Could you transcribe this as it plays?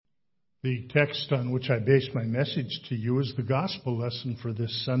The text on which I base my message to you is the gospel lesson for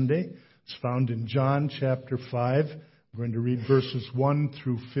this Sunday. It's found in John chapter 5. I'm going to read verses 1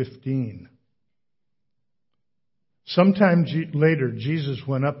 through 15. Sometime later, Jesus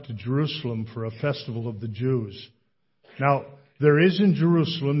went up to Jerusalem for a festival of the Jews. Now, there is in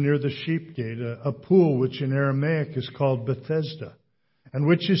Jerusalem near the sheep gate a pool which in Aramaic is called Bethesda, and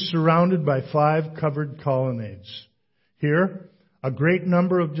which is surrounded by 5 covered colonnades. Here, a great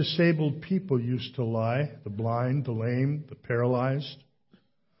number of disabled people used to lie, the blind, the lame, the paralyzed.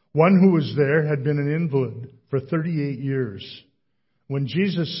 One who was there had been an invalid for 38 years. When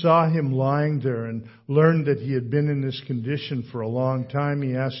Jesus saw him lying there and learned that he had been in this condition for a long time,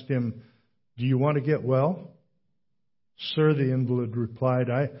 he asked him, "Do you want to get well?" "Sir," the invalid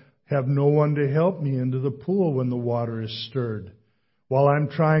replied, "I have no one to help me into the pool when the water is stirred. While I'm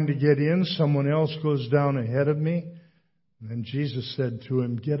trying to get in, someone else goes down ahead of me." And then Jesus said to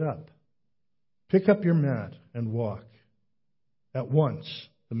him, "Get up, pick up your mat and walk." At once,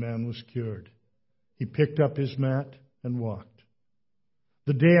 the man was cured. He picked up his mat and walked.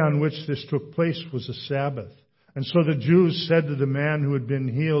 The day on which this took place was a Sabbath. And so the Jews said to the man who had been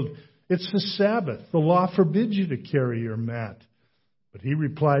healed, "It's the Sabbath. The law forbids you to carry your mat." But he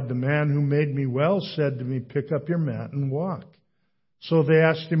replied, "The man who made me well said to me, 'Pick up your mat and walk.'" So they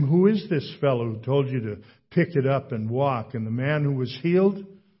asked him, "Who is this fellow who told you to pick it up and walk?" And the man who was healed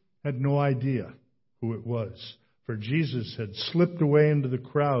had no idea who it was, for Jesus had slipped away into the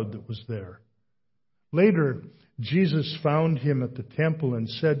crowd that was there. Later, Jesus found him at the temple and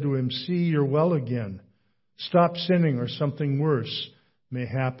said to him, "See, you're well again. Stop sinning or something worse may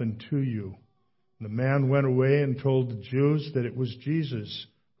happen to you." And the man went away and told the Jews that it was Jesus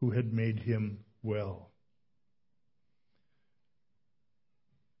who had made him well.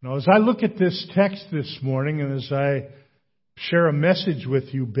 Now, as I look at this text this morning and as I share a message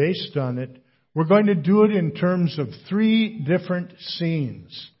with you based on it, we're going to do it in terms of 3 different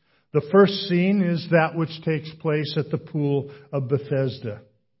scenes. The first scene is that which takes place at the pool of Bethesda.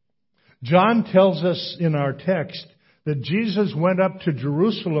 John tells us in our text that Jesus went up to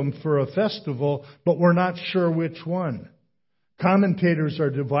Jerusalem for a festival, but we're not sure which one. Commentators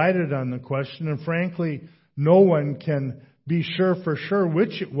are divided on the question, and frankly, no one can be sure for sure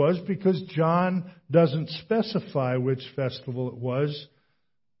which it was because John doesn't specify which festival it was.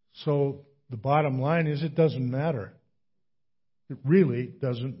 So the bottom line is it doesn't matter. It really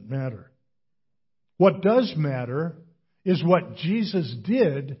doesn't matter. What does matter is what Jesus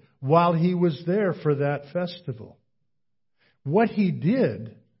did while he was there for that festival. What he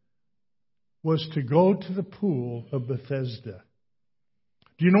did was to go to the pool of Bethesda.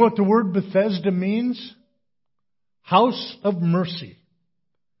 Do you know what the word Bethesda means? House of mercy.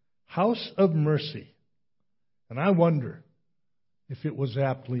 House of mercy. And I wonder if it was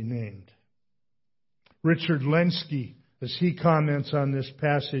aptly named. Richard Lenski, as he comments on this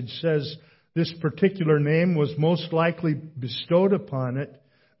passage, says this particular name was most likely bestowed upon it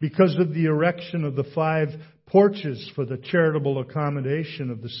because of the erection of the 5 porches for the charitable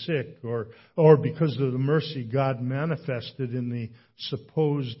accommodation of the sick, or because of the mercy God manifested in the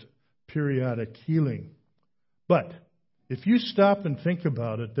supposed periodic healing. But if you stop and think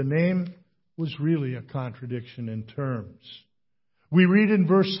about it, the name was really a contradiction in terms. We read in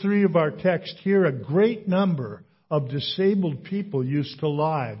verse 3 of our text here, a great number of disabled people used to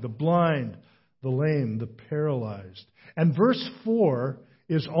lie, the blind, the lame, the paralyzed. And verse 4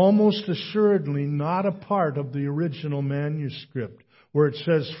 is almost assuredly not a part of the original manuscript, where it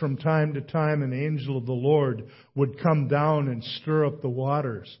says from time to time an angel of the Lord would come down and stir up the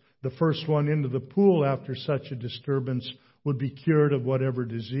waters. The first one into the pool after such a disturbance would be cured of whatever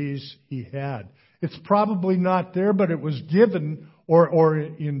disease he had. It's probably not there, but it was given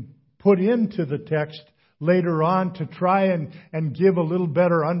or put into the text later on to try and give a little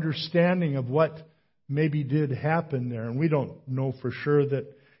better understanding of what maybe did happen there. And we don't know for sure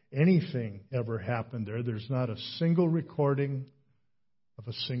that anything ever happened there. There's not a single recording of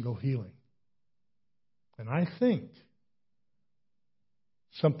a single healing. And I think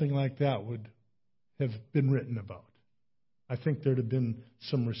something like that would have been written about. I think there'd have been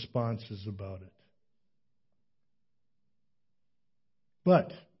some responses about it.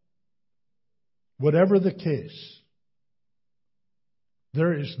 But whatever the case,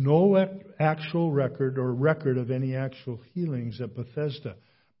 there is no actual record of any actual healings at Bethesda.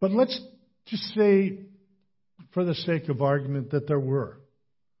 But let's just say, for the sake of argument, that there were.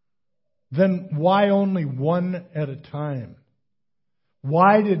 Then why only one at a time?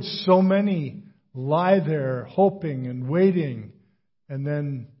 Why did so many lie there hoping and waiting and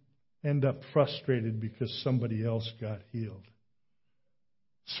then end up frustrated because somebody else got healed?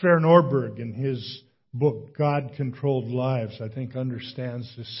 Sverre Norberg, in his book, God-Controlled Lives, I think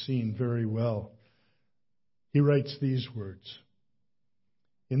understands this scene very well. He writes these words: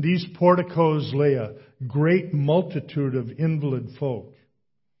 "In these porticos lay a great multitude of invalid folk,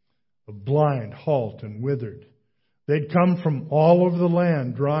 of blind, halt, and withered. They'd come from all over the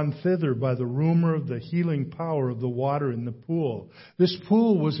land, drawn thither by the rumor of the healing power of the water in the pool." This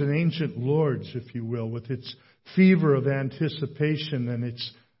pool was an ancient Lord's, if you will, with its fever of anticipation and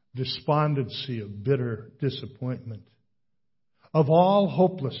its despondency of bitter disappointment. Of all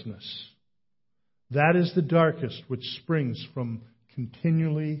hopelessness, that is the darkest which springs from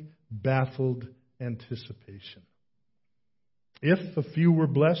continually baffled anticipation. If a few were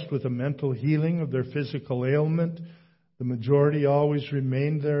blessed with a mental healing of their physical ailment, the majority always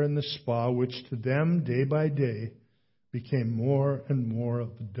remained there in the spa, which to them, day by day, became more and more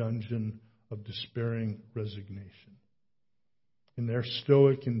of the dungeon of despairing resignation. In their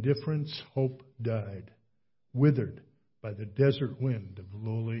stoic indifference, hope died, withered by the desert wind of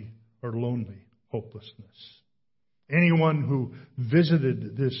lonely hopelessness. Anyone who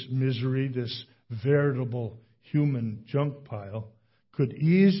visited this misery, this veritable human junk pile, could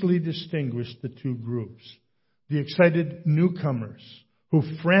easily distinguish the two groups. The excited newcomers who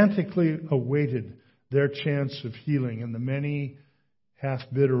frantically awaited their chance of healing, and the many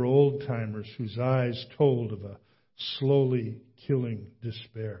half-bitter old-timers whose eyes told of a slowly killing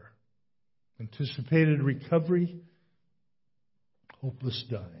despair. Anticipated recovery, hopeless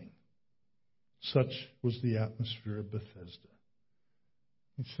dying. Such was the atmosphere of Bethesda.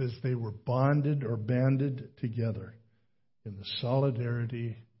 It says they were bonded or banded together in the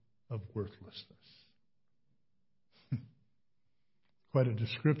solidarity of worthlessness. Quite a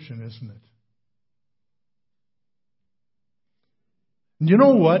description, isn't it? You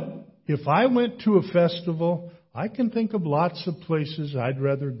know what? If I went to a festival, I can think of lots of places I'd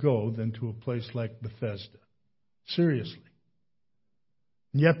rather go than to a place like Bethesda. Seriously.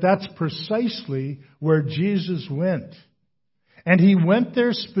 And yet that's precisely where Jesus went. And He went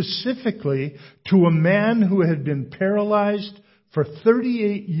there specifically to a man who had been paralyzed for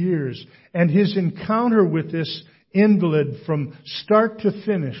 38 years. And his encounter with this invalid from start to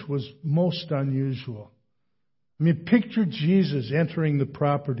finish was most unusual. I mean, picture Jesus entering the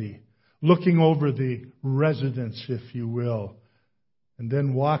property, looking over the residence, if you will, and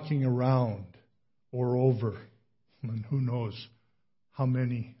then walking around or over, and who knows how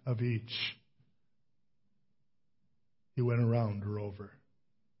many of each He went around or over.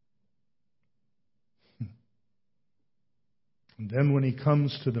 And then when He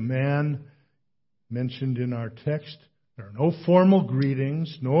comes to the man mentioned in our text, there are no formal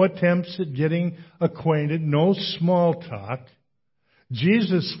greetings, no attempts at getting acquainted, no small talk.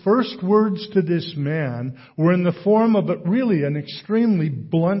 Jesus' first words to this man were in the form of really an extremely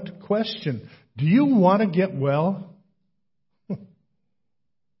blunt question. Do you want to get well?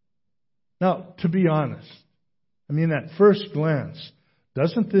 Now, to be honest, I mean, at first glance,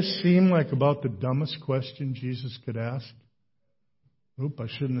 doesn't this seem like about the dumbest question Jesus could ask? Oop, I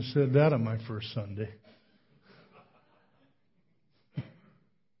shouldn't have said that on my first Sunday.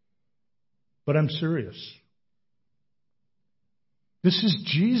 But I'm serious. This is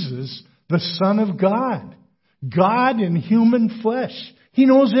Jesus, the Son of God. God in human flesh. He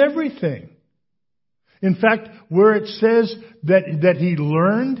knows everything. In fact, where it says that He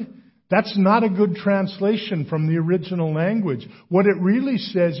learned, that's not a good translation from the original language. What it really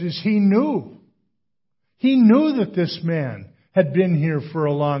says is He knew. He knew that this man had been here for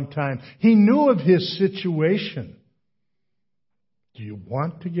a long time. He knew of his situation. Do you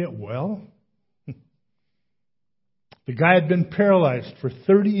want to get well? The guy had been paralyzed for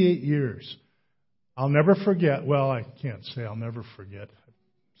 38 years. I'll never forget. Well, I can't say I'll never forget.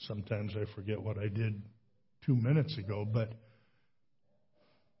 Sometimes I forget what I did 2 minutes ago, but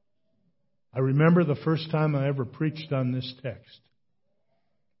I remember the first time I ever preached on this text.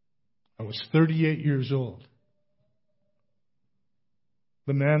 I was 38 years old.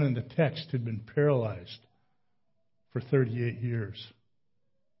 The man in the text had been paralyzed for 38 years.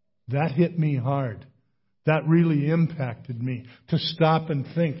 That hit me hard. That really impacted me to stop and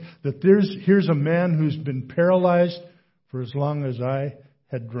think that here's a man who's been paralyzed for as long as I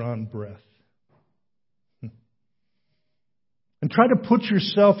had drawn breath. And try to put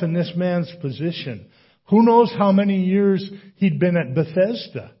yourself in this man's position. Who knows how many years he'd been at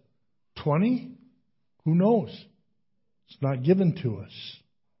Bethesda? 20? Who knows? It's not given to us.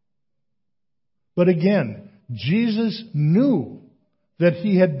 But again, Jesus knew that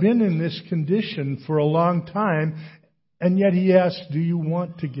he had been in this condition for a long time, and yet He asked, do you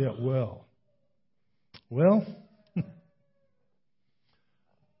want to get well? Well,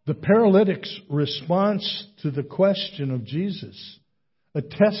 The paralytic's response to the question of Jesus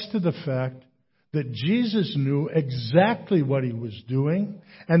attests to the fact that Jesus knew exactly what he was doing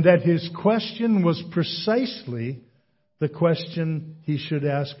and that his question was precisely the question he should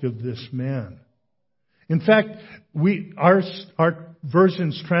ask of this man. In fact, our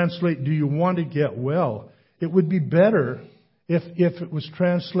versions translate, "Do you want to get well?" It would be better if it was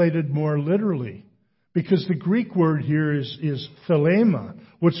translated more literally, because the Greek word here is thelema,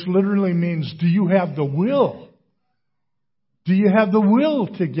 which literally means, do you have the will? Do you have the will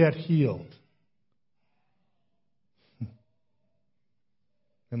to get healed?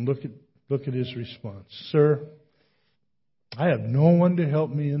 And look at his response. "Sir, I have no one to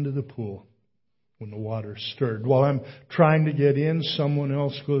help me into the pool when the water's stirred. While I'm trying to get in, someone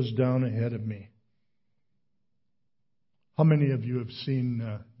else goes down ahead of me." How many of you have seen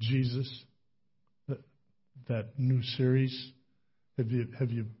Jesus, that new series? Have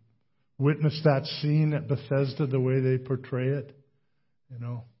you witnessed that scene at Bethesda, the way they portray it? You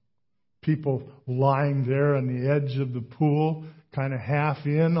know, people lying there on the edge of the pool, kind of half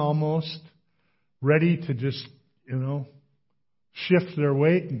in almost, ready to just, shift their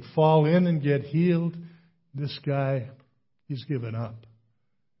weight and fall in and get healed. This guy, he's given up.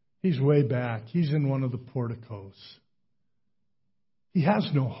 He's way back. He's in one of the porticos. He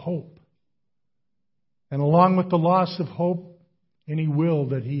has no hope. And along with the loss of hope, any will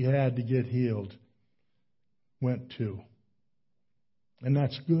that he had to get healed went too. And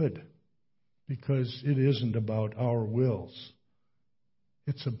that's good, because it isn't about our wills.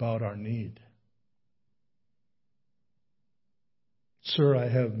 It's about our need. "Sir, I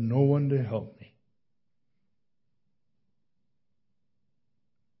have no one to help me."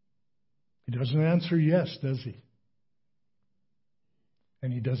 He doesn't answer yes, does he?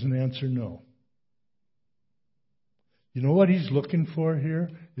 And he doesn't answer no. You know what he's looking for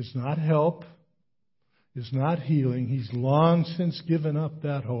here? Is not help, is not healing. He's long since given up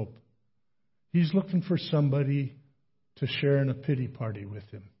that hope. He's looking for somebody to share in a pity party with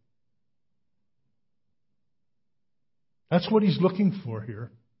him. That's what he's looking for here.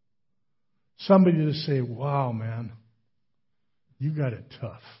 Somebody to say, "Wow, man, you got it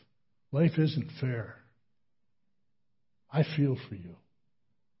tough. Life isn't fair. I feel for you."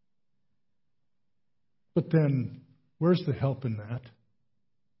 But then, where's the help in that?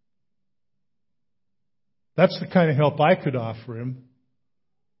 That's the kind of help I could offer him,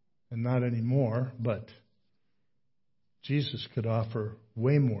 and not anymore, but Jesus could offer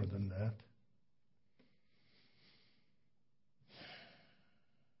way more than that.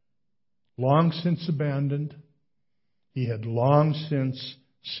 Long since abandoned, he had long since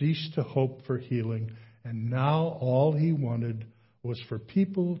ceased to hope for healing, and now all he wanted was for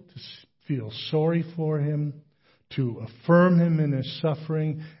people to feel sorry for him, to affirm him in his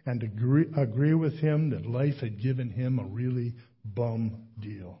suffering, and to agree with him that life had given him a really bum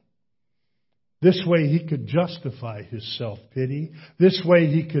deal. This way he could justify his self-pity. This way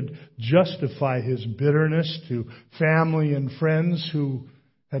he could justify his bitterness to family and friends who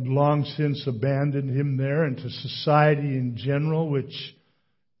had long since abandoned him there, and to society in general, which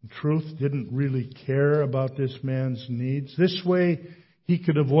in truth didn't really care about this man's needs. This way he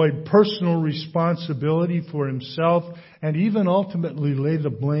could avoid personal responsibility for himself and even ultimately lay the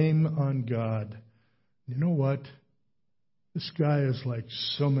blame on God. You know what? This guy is like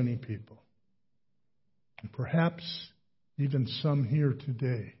so many people. And perhaps even some here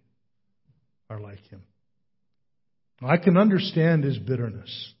today are like him. I can understand his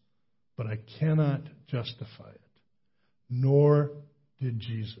bitterness, but I cannot justify it. Nor did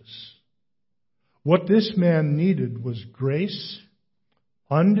Jesus. What this man needed was grace,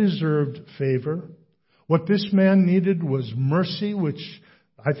 undeserved favor. What this man needed was mercy, which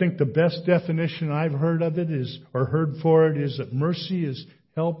I think the best definition I've heard of it is, or heard for it, is that mercy is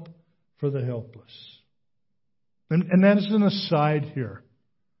help for the helpless. And that is an aside here.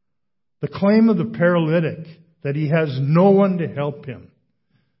 The claim of the paralytic that he has no one to help him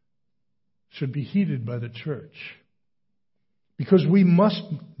should be heeded by the church. Because we must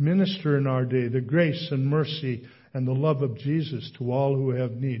minister in our day the grace and mercy and the love of Jesus to all who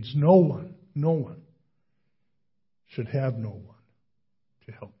have needs. No one should have no one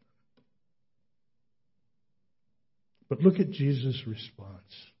to help them. But look at Jesus'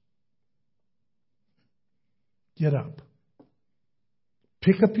 response. Get up.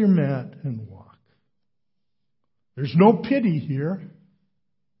 Pick up your mat and walk. There's no pity here.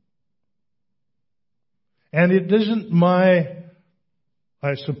 And it isn't my,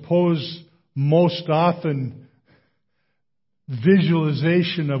 I suppose, most often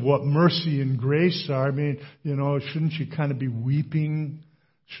visualization of what mercy and grace are. I mean, shouldn't you kind of be weeping?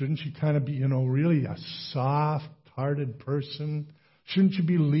 Shouldn't you kind of be, really a soft-hearted person? Shouldn't you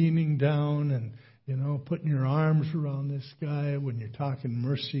be leaning down and, putting your arms around this guy when you're talking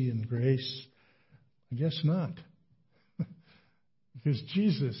mercy and grace? I guess not. Because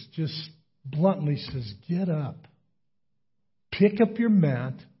Jesus just bluntly says, get up, pick up your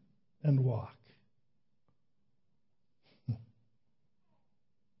mat, and walk.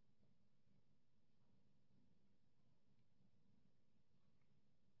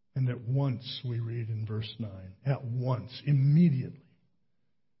 And at once, we read in verse 9, at once, immediately,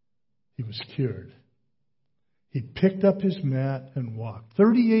 he was cured. He picked up his mat and walked.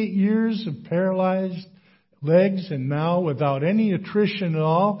 38 years of paralyzed legs, and now, without any attrition at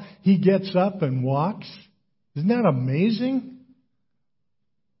all, he gets up and walks. Isn't that amazing?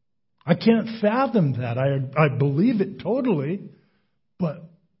 I can't fathom that. I believe it totally. But,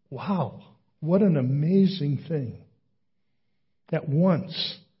 wow, what an amazing thing. At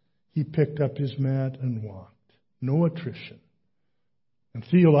once, he picked up his mat and walked. No attrition. And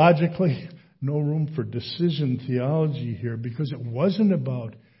theologically, no room for decision theology here, because it wasn't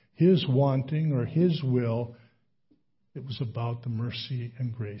about his wanting or his will. It was about the mercy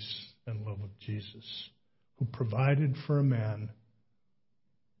and grace and love of Jesus, who provided for a man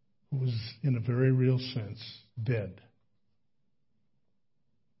who was, in a very real sense, dead.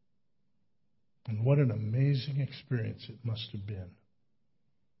 And what an amazing experience it must have been.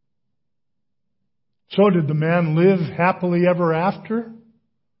 So did the man live happily ever after?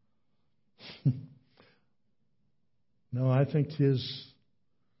 No, I think his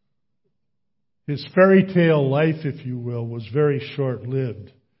fairy tale life, if you will, was very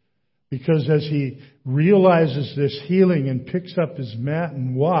short-lived. Because as he realizes this healing and picks up his mat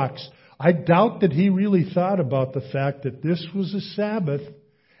and walks, I doubt that he really thought about the fact that this was a Sabbath,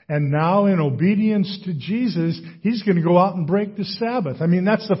 and now in obedience to Jesus, he's going to go out and break the Sabbath. I mean,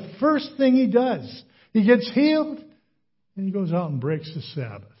 that's the first thing he does. He gets healed, and he goes out and breaks the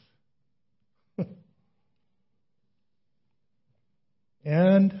Sabbath.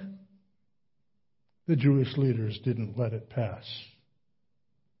 And the Jewish leaders didn't let it pass.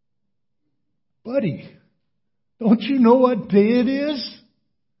 Buddy, don't you know what day it is?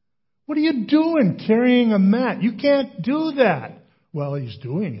 What are you doing carrying a mat? You can't do that. Well, he's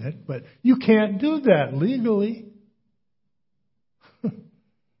doing it, but you can't do that legally.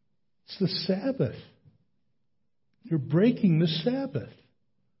 It's the Sabbath. You're breaking the Sabbath.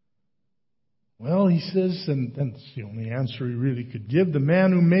 Well, he says, and that's the only answer he really could give, the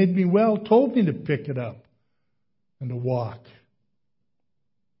man who made me well told me to pick it up and to walk.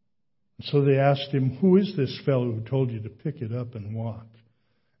 And so they asked him, who is this fellow who told you to pick it up and walk?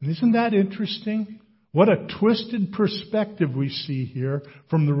 And isn't that interesting? What a twisted perspective we see here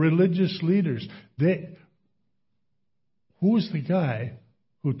from the religious leaders. Who is the guy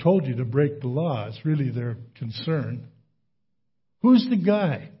who told you to break the law? It's really their concern. Who's the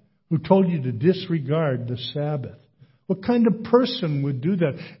guy who told you to disregard the Sabbath? What kind of person would do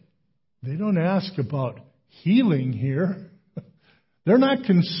that? They don't ask about healing here. They're not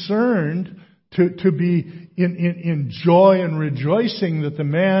concerned to be in joy and rejoicing that the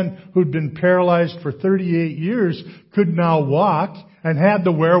man who'd been paralyzed for 38 years could now walk and had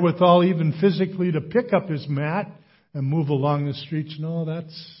the wherewithal even physically to pick up his mat and move along the streets. No,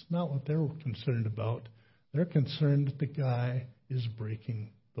 that's not what they're concerned about. They're concerned that the guy is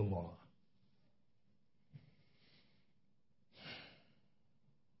breaking the law.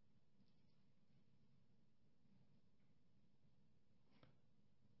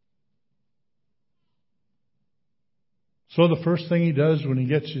 So the first thing he does when he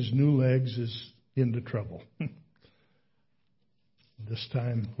gets his new legs is into trouble. This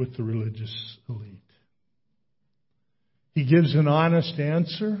time with the religious elite. He gives an honest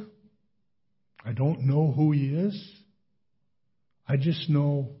answer. I don't know who he is. I just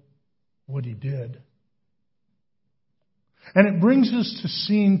know what he did. And it brings us to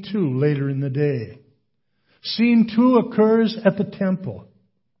scene 2 later in the day. Scene 2 occurs at the temple.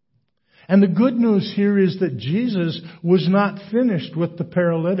 And the good news here is that Jesus was not finished with the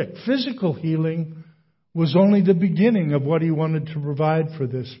paralytic. Physical healing was only the beginning of what he wanted to provide for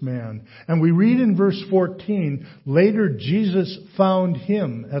this man. And we read in verse 14, later Jesus found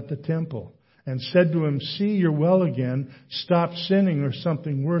him at the temple and said to him, see, you're well again. Stop sinning or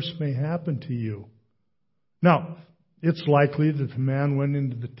something worse may happen to you. Now, it's likely that the man went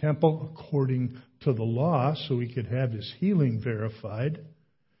into the temple according to the law so he could have his healing verified.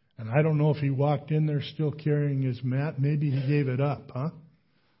 And I don't know if he walked in there still carrying his mat. Maybe he gave it up, huh?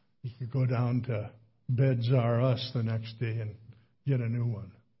 He could go down to Beds R Us the next day and get a new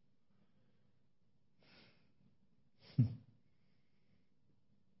one.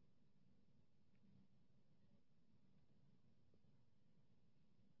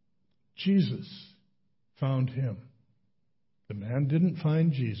 Jesus found him. The man didn't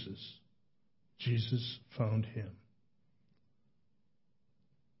find Jesus. Jesus found him.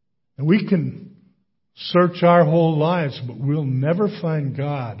 And we can search our whole lives, but we'll never find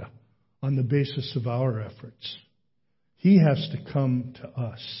God on the basis of our efforts. He has to come to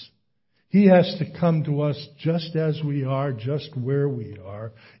us. He has to come to us just as we are, just where we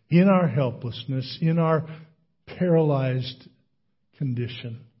are, in our helplessness, in our paralyzed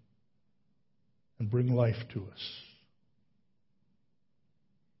condition, and bring life to us.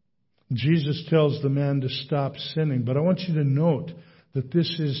 Jesus tells the man to stop sinning, but I want you to note that this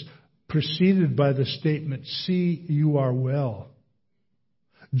is preceded by the statement, "See, you are well."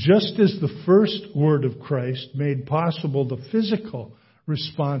 Just as the first word of Christ made possible the physical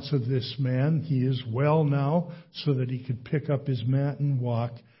response of this man, he is well now, so that he could pick up his mat and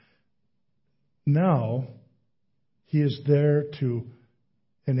walk. Now, he is there to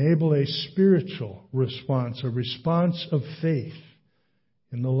enable a spiritual response, a response of faith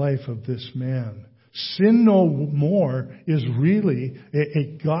in the life of this man. Sin no more is really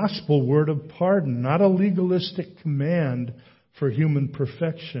a gospel word of pardon, not a legalistic command for human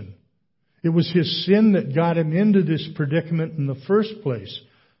perfection. It was his sin that got him into this predicament in the first place.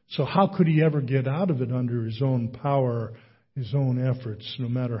 So how could he ever get out of it under his own power, his own efforts, no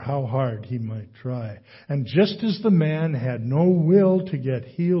matter how hard he might try? And just as the man had no will to get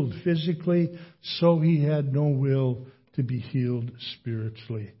healed physically, so he had no will to be healed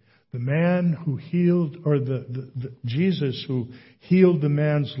spiritually. The man who healed, or the Jesus who healed the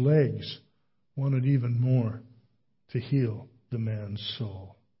man's legs, wanted even more to heal the man's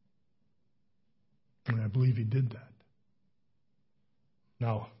soul. And I believe he did that.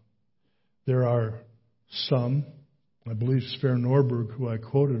 Now, there are some, I believe Sver Norberg, who I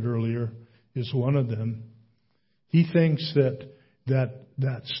quoted earlier, is one of them. He thinks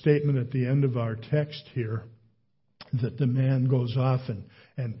that statement at the end of our text here, that the man goes off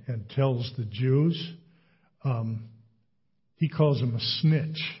and tells the Jews, he calls him a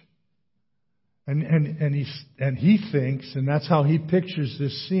snitch. And he thinks, and that's how he pictures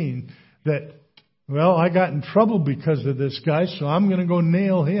this scene, that, well, I got in trouble because of this guy, so I'm going to go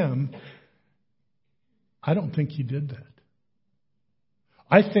nail him. I don't think he did that.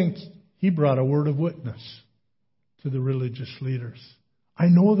 I think he brought a word of witness to the religious leaders. I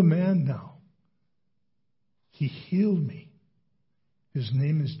know the man now. He healed me. His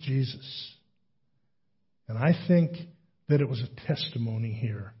name is Jesus. And I think that it was a testimony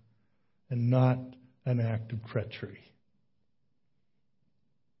here and not an act of treachery.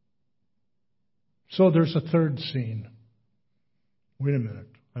 So there's a third scene. Wait a minute.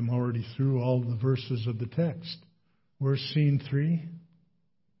 I'm already through all the verses of the text. Where's scene 3?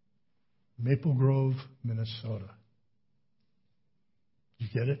 Maple Grove, Minnesota. You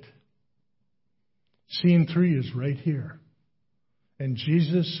get it? Scene 3 is right here. And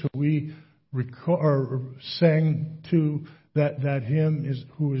Jesus, who we sang to, that hymn,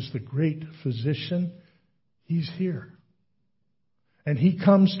 who is the great physician, he's here. And he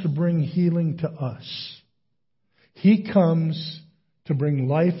comes to bring healing to us. He comes to bring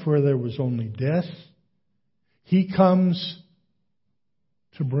life where there was only death. He comes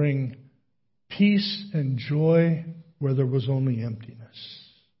to bring peace and joy where there was only emptiness.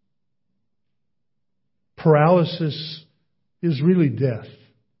 Paralysis is really death.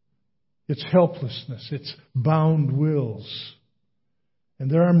 It's helplessness. It's bound wills. And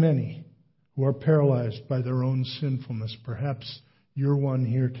there are many who are paralyzed by their own sinfulness. Perhaps you're one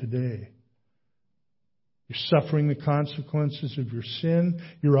here today. You're suffering the consequences of your sin.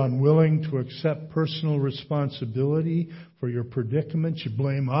 You're unwilling to accept personal responsibility for your predicament. You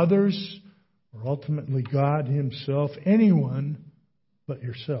blame others, or ultimately God Himself, anyone but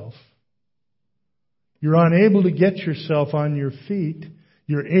yourself. You're unable to get yourself on your feet.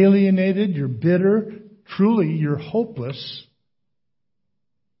 You're alienated. You're bitter. Truly, you're hopeless.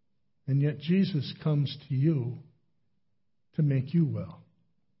 And yet Jesus comes to you to make you well.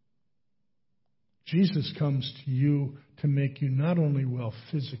 Jesus comes to you to make you not only well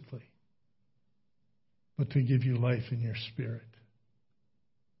physically, but to give you life in your spirit.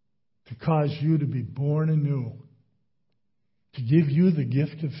 To cause you to be born anew. To give you the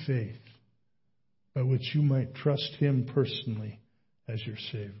gift of faith by which you might trust Him personally as your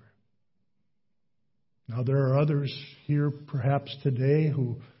Savior. Now, there are others here perhaps today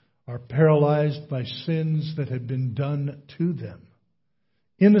who are paralyzed by sins that have been done to them.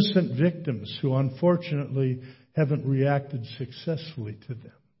 Innocent victims who unfortunately haven't reacted successfully to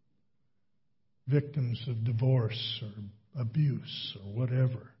them. Victims of divorce or abuse or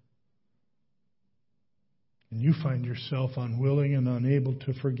whatever. and you find yourself unwilling and unable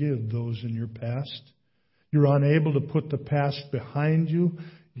to forgive those in your past. You're unable to put the past behind you.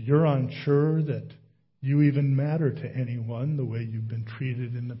 You're unsure that you even matter to anyone the way you've been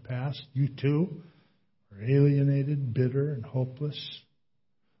treated in the past. You too are alienated, bitter, and hopeless.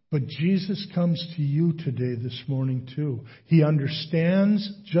 But Jesus comes to you today, this morning too. He understands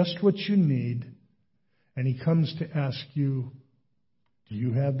just what you need, and He comes to ask you, do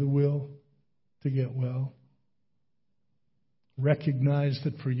you have the will to get well? Recognize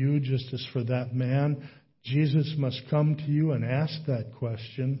that for you, just as for that man, Jesus must come to you and ask that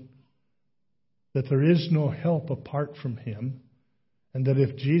question, that there is no help apart from Him, and that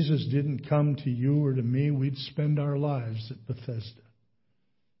if Jesus didn't come to you or to me, we'd spend our lives at Bethesda.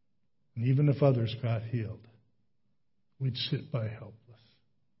 And even if others got healed, we'd sit by helpless.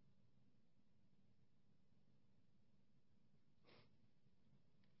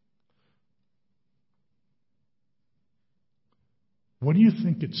 What do you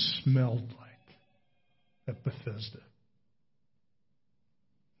think it smelled like at Bethesda?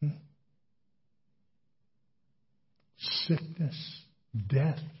 Sickness,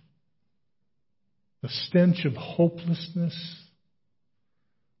 death, the stench of hopelessness,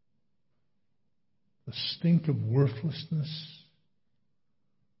 the stink of worthlessness.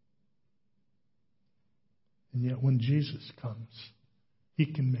 And yet when Jesus comes, He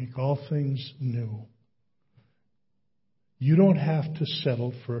can make all things new. You don't have to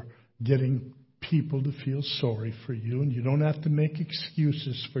settle for getting people to feel sorry for you, and you don't have to make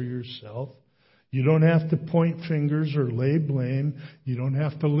excuses for yourself. You don't have to point fingers or lay blame. You don't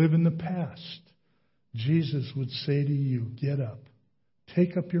have to live in the past. Jesus would say to you, get up,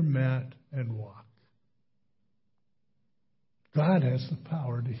 take up your mat, and walk. God has the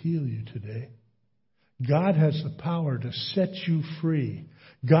power to heal you today. God has the power to set you free.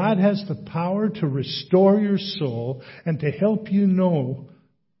 God has the power to restore your soul and to help you know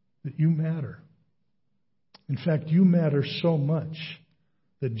that you matter. In fact, you matter so much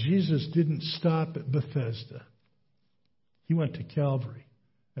that Jesus didn't stop at Bethesda. He went to Calvary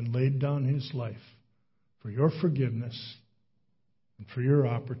and laid down His life for your forgiveness and for your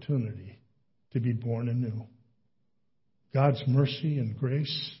opportunity to be born anew. God's mercy and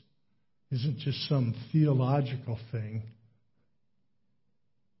grace isn't just some theological thing.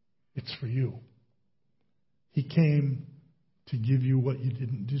 It's for you. He came to give you what you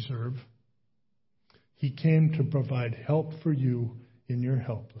didn't deserve. He came to provide help for you in your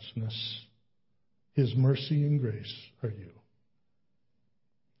helplessness. His mercy and grace are you.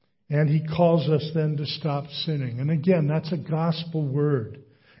 And He calls us then to stop sinning. And again, that's a gospel word.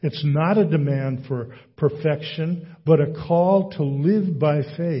 It's not a demand for perfection, but a call to live by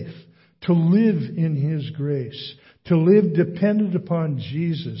faith, to live in His grace, to live dependent upon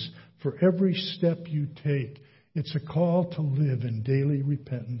Jesus for every step you take. It's a call to live in daily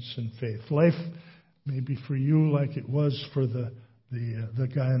repentance and faith. Life may be for you like it was for the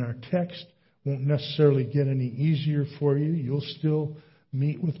guy in our text. Won't necessarily get any easier for you. You'll still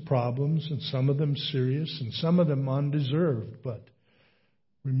meet with problems, and some of them serious, and some of them undeserved. But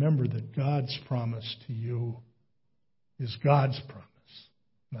remember that God's promise to you is God's promise,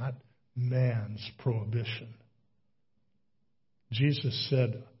 not man's prohibition. Jesus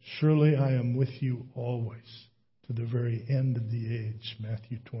said, "Surely I am with you always, to the very end of the age,"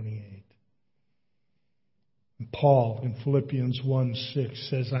 Matthew 28. And Paul in Philippians 1:6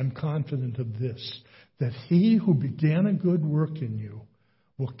 says, "I'm confident of this, that He who began a good work in you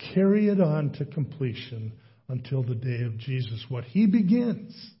will carry it on to completion until the day of Jesus." What He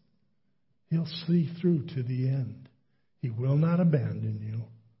begins, He'll see through to the end. He will not abandon you.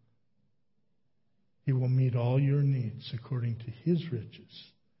 He will meet all your needs according to His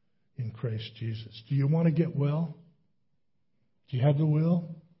riches in Christ Jesus. Do you want to get well? Do you have the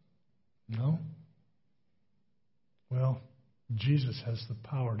will? No? Well, Jesus has the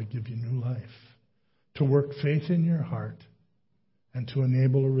power to give you new life, to work faith in your heart, and to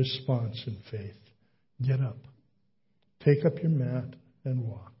enable a response in faith. Get up. Take up your mat and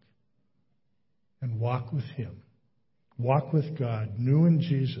walk. And walk with Him. Walk with God, new in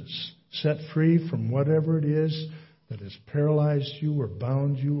Jesus, set free from whatever it is that has paralyzed you or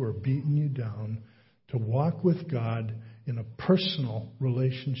bound you or beaten you down, to walk with God in a personal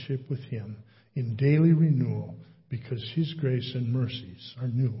relationship with Him, in daily renewal, because His grace and mercies are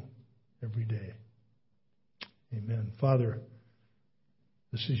new every day. Amen. Father,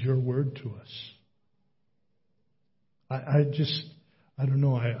 this is your word to us. I don't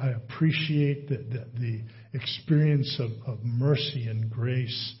know, I appreciate the experience of mercy and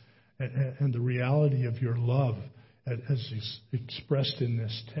grace and the reality of your love as is expressed in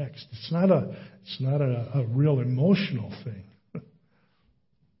this text. It's not a real emotional thing,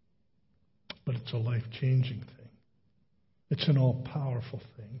 but it's a life-changing thing. It's an all-powerful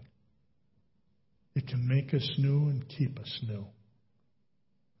thing. It can make us new and keep us new.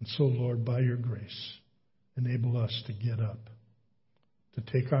 And so, Lord, by your grace, enable us to get up, to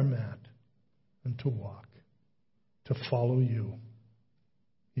take our mat, and to walk, to follow you.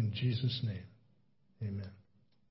 In Jesus' name, amen.